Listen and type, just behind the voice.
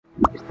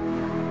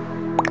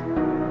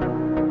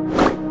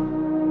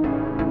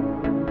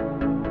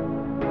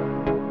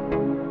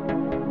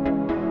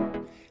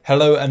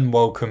Hello and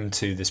welcome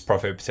to this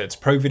Profit Protector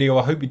Pro video.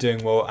 I hope you're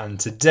doing well, and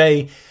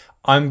today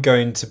I'm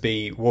going to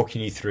be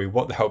walking you through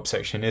what the help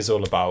section is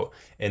all about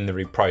in the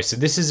Reprice. So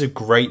this is a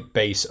great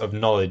base of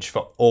knowledge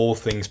for all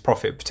things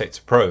Profit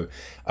Protector Pro,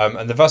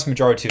 and the vast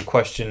majority of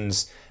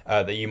questions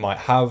that you might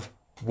have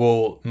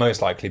will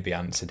most likely be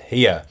answered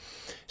here.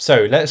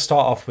 So let's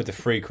start off with the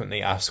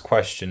frequently asked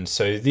questions.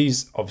 So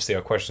these obviously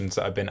are questions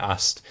that have been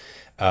asked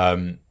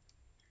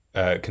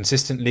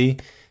consistently.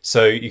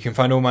 So you can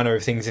find all manner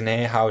of things in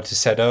here: how to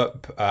set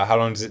up, how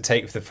long does it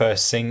take for the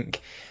first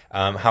sync,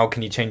 how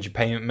can you change your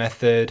payment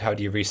method, how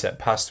do you reset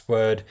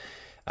password,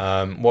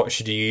 what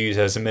should you use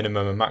as a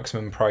minimum and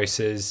maximum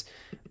prices,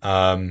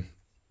 how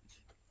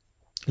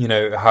do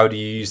you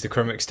use the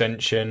Chrome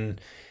extension,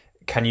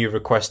 can you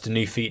request a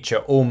new feature?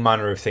 All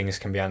manner of things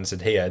can be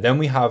answered here. Then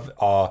we have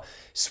our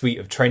suite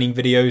of training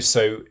videos.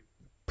 So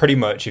pretty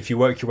much if you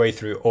work your way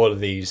through all of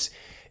these,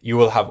 you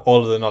will have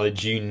all of the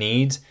knowledge you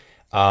need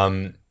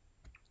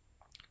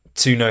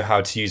to know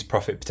how to use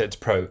Profit Protector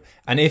Pro.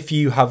 And if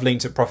you have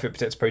linked up Profit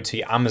Protector Pro to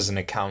your Amazon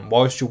account,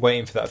 whilst you're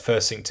waiting for that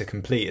first sync to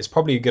complete, it's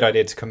probably a good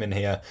idea to come in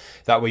here.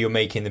 That way you're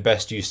making the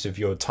best use of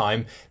your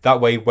time.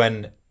 That way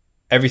when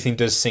everything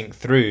does sync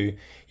through,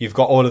 you've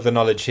got all of the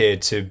knowledge here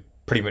to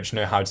pretty much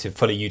know how to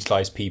fully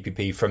utilize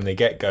PPP from the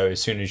get-go as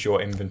soon as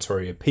your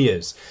inventory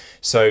appears.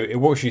 So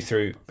it walks you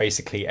through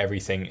basically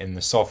everything in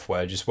the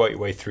software. Just work your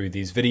way through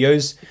these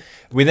videos.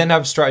 We then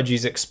have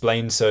strategies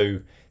explained. So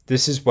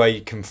this is where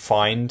you can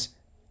find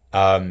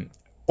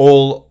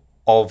all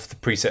of the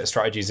preset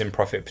strategies in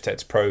Profit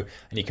Protector Pro,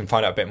 and you can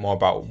find out a bit more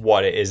about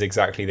what it is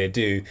exactly they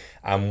do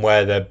and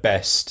where they're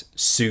best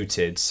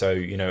suited. So,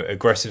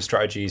 aggressive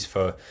strategies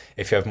for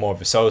if you have more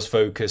of a sales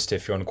focused,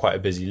 if you're on quite a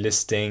busy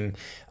listing,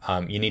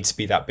 you need to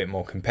be that bit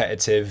more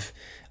competitive.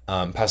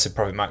 Passive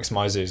Profit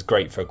Maximizer is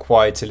great for a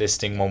quieter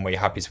listing, one where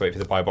you're happy to wait for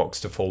the buy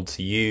box to fall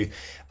to you.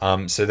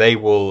 So they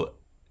will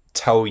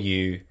tell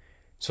you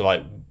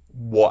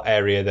what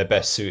area they're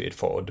best suited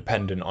for,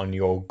 dependent on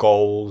your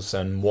goals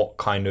and what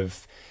kind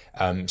of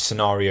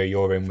scenario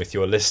you're in with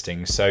your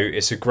listing. So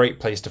it's a great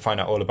place to find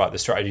out all about the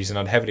strategies, and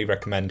I'd heavily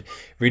recommend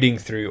reading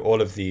through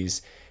all of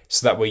these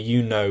so that way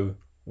you know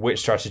which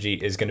strategy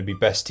is going to be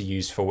best to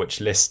use for which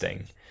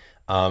listing,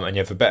 and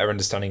you have a better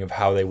understanding of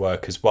how they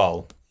work as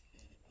well.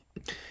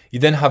 You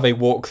then have a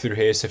walkthrough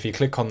here, so if you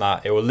click on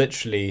that, it will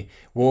literally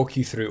walk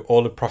you through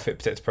all of Profit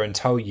Protector Pro and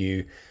tell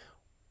you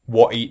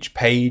what each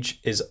page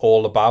is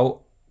all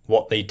about,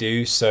 what they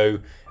do. So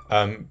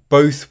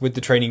both with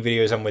the training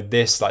videos and with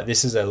this,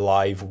 this is a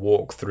live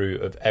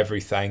walkthrough of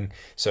everything.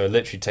 So it'll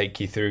literally take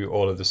you through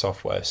all of the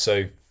software.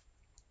 So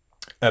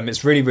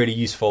it's really, really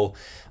useful.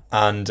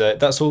 And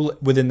that's all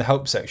within the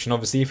help section.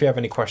 Obviously, if you have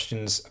any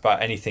questions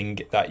about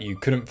anything that you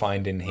couldn't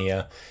find in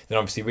here, then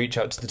obviously reach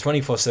out to the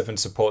 24/7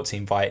 support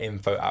team via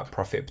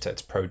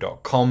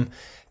info@profitprotectorpro.com.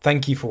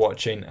 Thank you for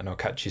watching, and I'll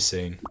catch you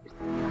soon.